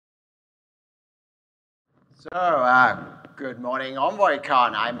Good morning,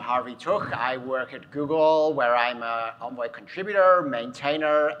 EnvoyCon. I'm Harvey Tuch. I work at Google, where I'm an Envoy contributor,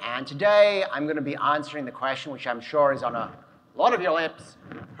 maintainer, and today I'm going to be answering the question, which I'm sure is on a lot of your lips: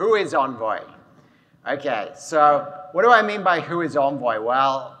 who is Envoy? Okay, so what do I mean by who is Envoy?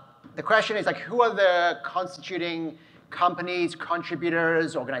 Well, the question is, like, who are the constituting companies,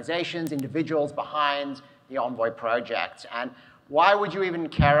 contributors, organizations, individuals behind the Envoy project? And why would you even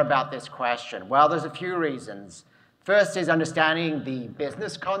care about this question? Well, there's a few reasons. First is understanding the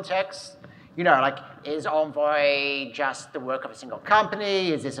business context. You know, like, is Envoy just the work of a single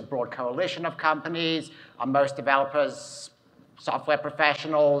company? Is this a broad coalition of companies? Are most developers software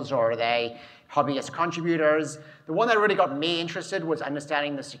professionals, or are they hobbyist contributors? The one that really got me interested was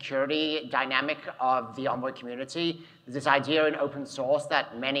understanding the security dynamic of the Envoy community. There's this idea in open source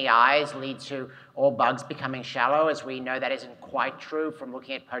that many eyes lead to all bugs becoming shallow, as we know that isn't quite true from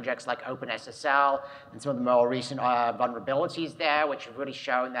looking at projects like OpenSSL and some of the more recent vulnerabilities there, which have really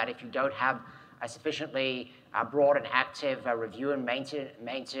shown that if you don't have a sufficiently broad and active review and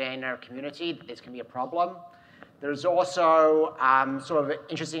maintainer community, this can be a problem. There's also sort of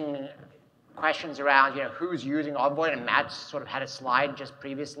interesting questions around, you know, who's using Envoy, and Matt sort of had a slide just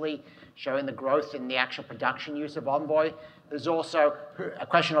previously showing the growth in the actual production use of Envoy. There's also a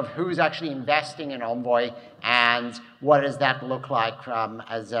question of who's actually investing in Envoy and what does that look like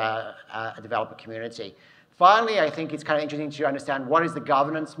as a developer community. Finally, I think it's kind of interesting to understand what is the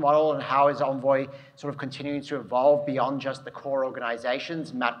governance model and how is Envoy sort of continuing to evolve beyond just the core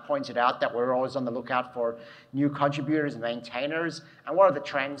organizations. Matt pointed out that we're always on the lookout for new contributors and maintainers, and what are the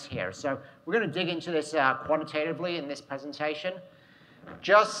trends here. So we're going to dig into this quantitatively in this presentation.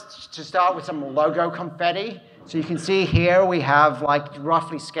 Just to start with some logo confetti. So you can see here we have, like,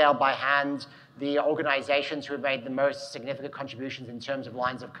 roughly scaled by hand the organizations who have made the most significant contributions in terms of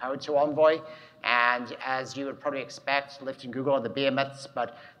lines of code to Envoy. And as you would probably expect, Lyft and Google are the behemoths,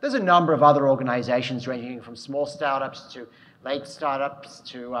 but there's a number of other organizations ranging from small startups to late startups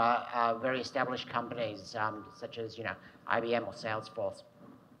to very established companies such as, you know, IBM or Salesforce.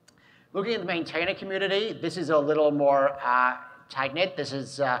 Looking at the maintainer community, this is a little more tight-knit. This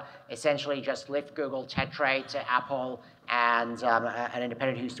is essentially just Lyft, Google, Tetrate, Apple, and an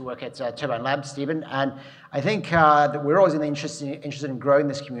independent who used to work at Turbine Labs, Stephen. And I think that we're always interested in growing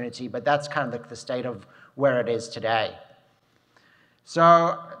this community, but that's kind of the state of where it is today.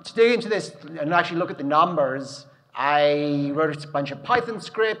 So to dig into this and actually look at the numbers, I wrote a bunch of Python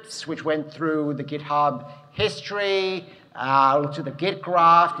scripts which went through the GitHub history, looked at the Git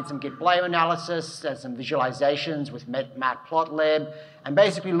graph, did some Git blame analysis, did some visualizations with matplotlib, and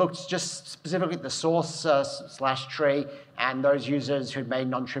basically looked just specifically at the source slash tree and those users who'd made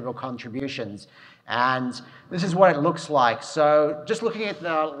non-trivial contributions. And this is what it looks like. So just looking at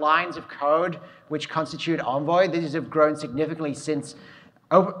the lines of code which constitute Envoy, these have grown significantly since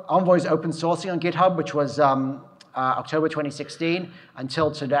Envoy's open sourcing on GitHub, which was October 2016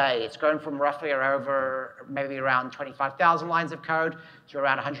 until today. It's grown from roughly over maybe around 25,000 lines of code to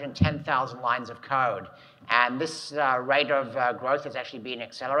around 110,000 lines of code. And this rate of growth has actually been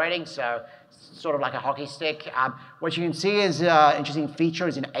accelerating, so sort of like a hockey stick. What you can see is interesting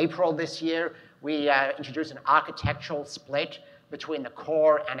features. In April this year, we introduced an architectural split between the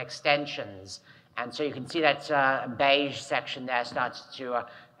core and extensions. And so you can see that beige section there starts to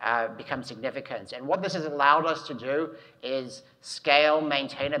become significant. And what this has allowed us to do is scale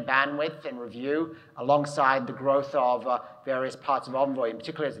maintainer bandwidth and review alongside the growth of various parts of Envoy, in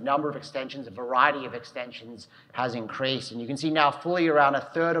particular as the number of extensions, a variety of extensions has increased. And you can see now fully around a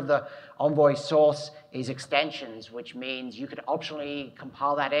third of the Envoy source is extensions, which means you could optionally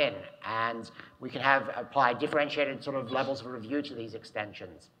compile that in, and we can apply differentiated sort of levels of review to these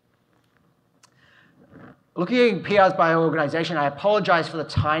extensions. Looking at PRs by organization, I apologize for the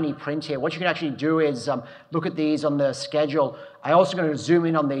tiny print here. What you can actually do is look at these on the schedule. I'm also going to zoom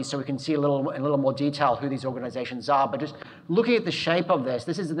in on these so we can see in a little more detail who these organizations are. But just looking at the shape of this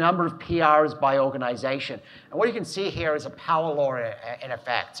is the number of PRs by organization. And what you can see here is a power law in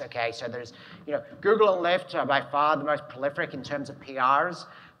effect. Okay, so there's, you know, Google and Lyft are by far the most prolific in terms of PRs.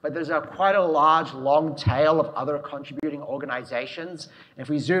 But there's quite a large, long tail of other contributing organizations. And if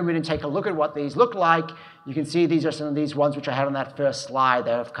we zoom in and take a look at what these look like, you can see these are some of these ones which I had on that first slide. They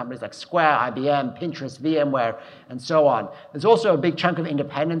have companies like Square, IBM, Pinterest, VMware, and so on. There's also a big chunk of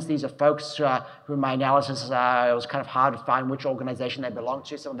independents. These are folks who in my analysis, it was kind of hard to find which organization they belong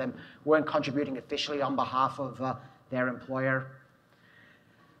to. Some of them weren't contributing officially on behalf of their employer.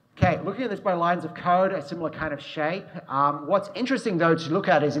 Okay, looking at this by lines of code, a similar kind of shape. What's interesting, though, to look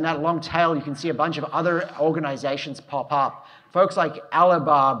at is in that long tail, you can see a bunch of other organizations pop up. Folks like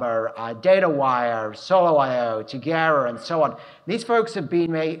Alibaba, DataWire, Solo.io, Tigera, and so on. These folks have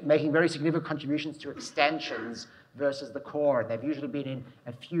been making very significant contributions to extensions versus the core. They've usually been in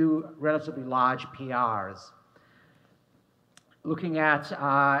a few relatively large PRs. Looking at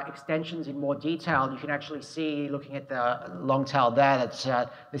extensions in more detail, you can actually see, looking at the long tail there,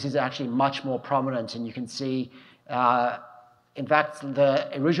 that this is actually much more prominent. And you can see, in fact, the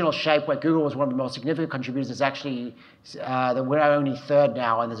original shape where Google was one of the most significant contributors is actually that we're only third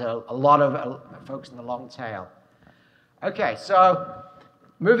now, and there's a lot of folks in the long tail. Okay, so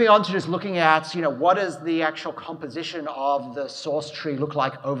moving on to just looking at, what does the actual composition of the source tree look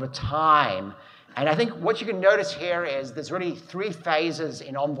like over time? And I think what you can notice here is there's really 3 phases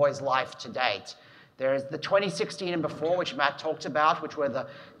in Envoy's life to date. There's the 2016 and before, which Matt talked about, which were the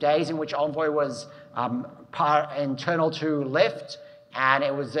days in which Envoy was internal to Lyft, and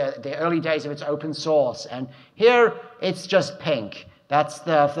it was the early days of its open source. And here, it's just pink. That's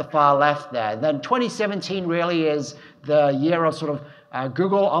the far left there. And then 2017 really is the year of sort of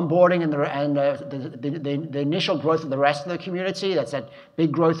Google onboarding and the initial growth of the rest of the community. That's that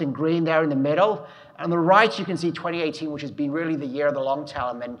big growth in green there in the middle. On the right, you can see 2018, which has been really the year of the long tail,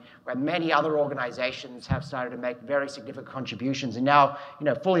 and then where many other organizations have started to make very significant contributions. And now,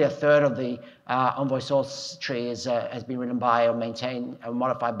 fully a third of the Envoy source tree has been written by or maintained or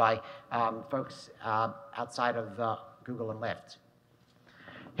modified by folks outside of Google and Lyft.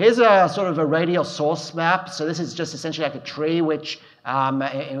 Here's a sort of a radial source map. So this is just essentially like a tree which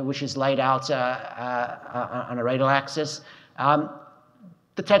is laid out on a radial axis.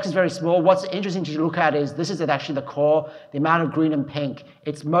 The text is very small. What's interesting to look at is this is actually the core, the amount of green and pink.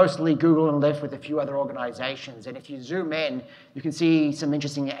 It's mostly Google and Lyft with a few other organizations. And if you zoom in, you can see some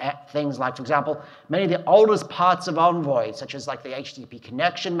interesting things like, for example, many of the oldest parts of Envoy, such as like the HTTP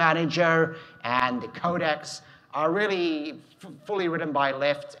connection manager and the codecs, are really fully written by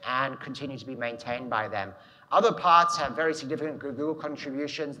Lyft and continue to be maintained by them. Other parts have very significant Google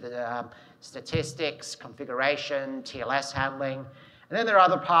contributions, the statistics, configuration, TLS handling. And then there are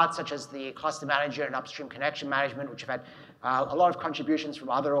other parts, such as the cluster manager and upstream connection management, which have had a lot of contributions from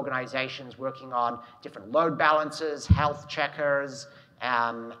other organizations working on different load balancers, health checkers,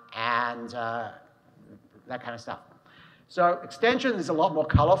 and that kind of stuff. So extension is a lot more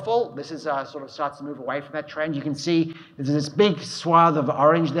colorful. This is sort of starts to move away from that trend. You can see there's this big swath of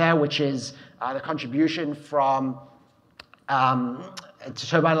orange there, which is the contribution from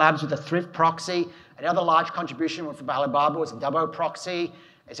Turbine Labs with the Thrift proxy. Another large contribution from Alibaba was a Dubbo proxy.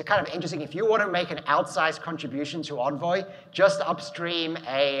 It's a kind of interesting, if you want to make an outsized contribution to Envoy, just upstream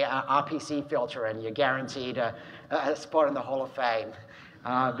a RPC filter and you're guaranteed a spot in the Hall of Fame.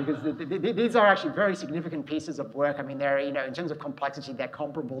 Because these are actually very significant pieces of work. I mean, they're, in terms of complexity, they're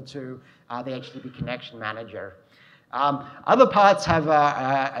comparable to the HTTP connection manager. Other parts have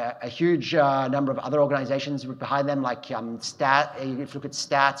a huge number of other organizations behind them, like if you look at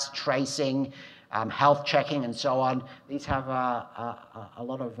stats, tracing, health checking, and so on. These have a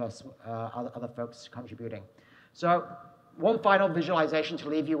lot of other folks contributing. So one final visualization to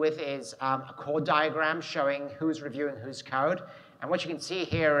leave you with is a code diagram showing who's reviewing whose code. And what you can see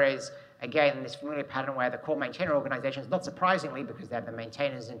here is, again, this familiar pattern where the core maintainer organizations, not surprisingly, because they're the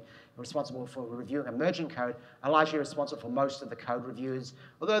maintainers and responsible for reviewing emerging code, are largely responsible for most of the code reviews,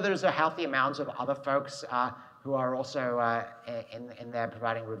 although there's a healthy amount of other folks who are also in there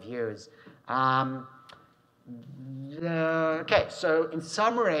providing reviews. Okay, so in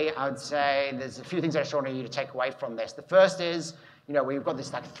summary, I would say there's a few things I just want you to take away from this. The first is, we've got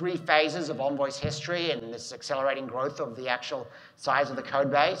this like 3 phases of Envoy's history and this accelerating growth of the actual size of the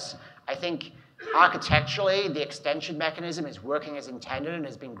code base. I think architecturally, the extension mechanism is working as intended and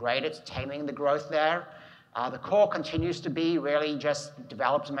has been great at taming the growth there. The core continues to be really just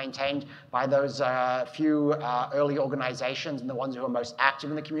developed and maintained by those few early organizations and the ones who are most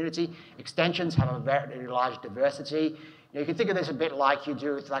active in the community. Extensions have a very large diversity. You can think of this a bit like you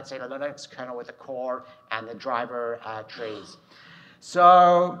do with, let's say, the Linux kernel with the core and the driver trees.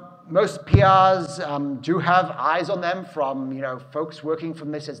 So most PRs do have eyes on them from folks working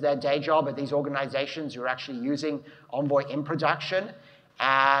from this as their day job at these organizations who are actually using Envoy in production.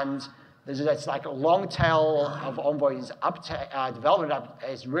 And it's like a long tail of Envoy's development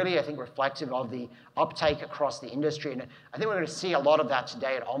is really, I think, reflective of the uptake across the industry. And I think we're going to see a lot of that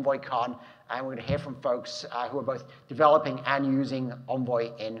today at EnvoyCon. And we're going to hear from folks who are both developing and using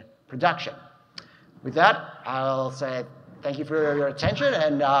Envoy in production. With that, I'll say thank you for your attention.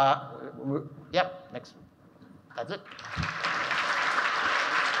 And yep, next. That's it.